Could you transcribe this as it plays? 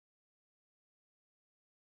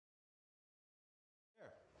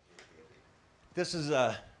This is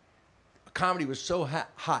comedy was so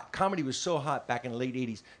hot. Comedy was so hot back in the late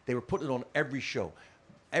 80s. They were putting it on every show.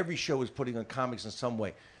 Every show was putting on comics in some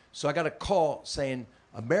way. So I got a call saying,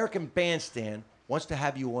 American Bandstand wants to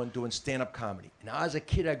have you on doing stand-up comedy. And as a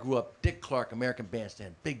kid, I grew up, Dick Clark, American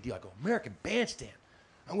Bandstand, big deal. I go, American Bandstand?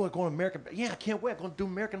 I'm going to go on American, yeah, I can't wait. I'm going to do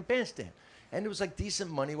American Bandstand. And it was like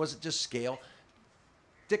decent money. It wasn't just scale.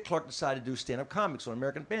 Dick Clark decided to do stand-up comics on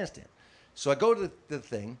American Bandstand. So I go to the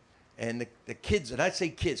thing, and the kids, and I say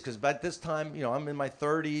kids, because by this time, you know, I'm in my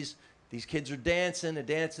 30s. These kids are dancing,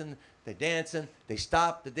 they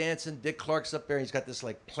stop the dancing. Dick Clark's up there, he's got this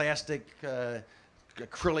like plastic,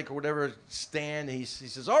 acrylic or whatever stand. He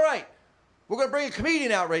says, all right, we're gonna bring a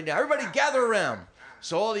comedian out right now. Everybody gather around.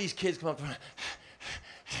 So all these kids come up,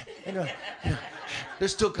 and they're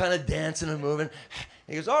still kind of dancing and moving.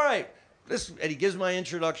 He goes, all right, and he gives my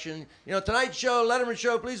introduction. You know, tonight's show, Letterman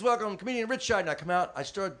show, please welcome comedian Ritch Shydner. I come out, I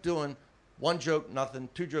start doing one joke, nothing,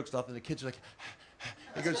 two jokes, nothing. The kids are like,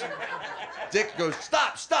 he goes, Dick goes,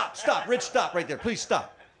 stop, Ritch, stop right there, please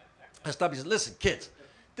stop. I stop, he says, listen, kids,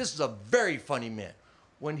 this is a very funny man.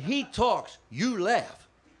 When he talks, you laugh.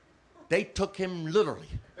 They took him literally.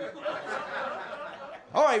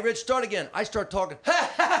 All right, Ritch, start again. I start talking.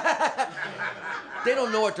 They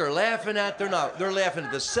don't know what they're laughing at. They're laughing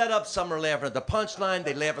at the setup. Some are laughing at the punchline.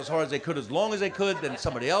 They laugh as hard as they could, as long as they could. Then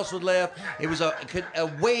somebody else would laugh. It was a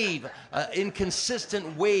wave, an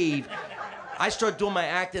inconsistent wave. I start doing my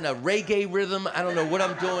act in a reggae rhythm. I don't know what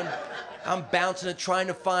I'm doing. I'm bouncing it, trying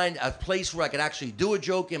to find a place where I could actually do a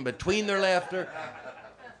joke in between their laughter.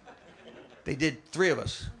 They did 3 of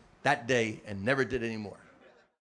us that day and never did any more.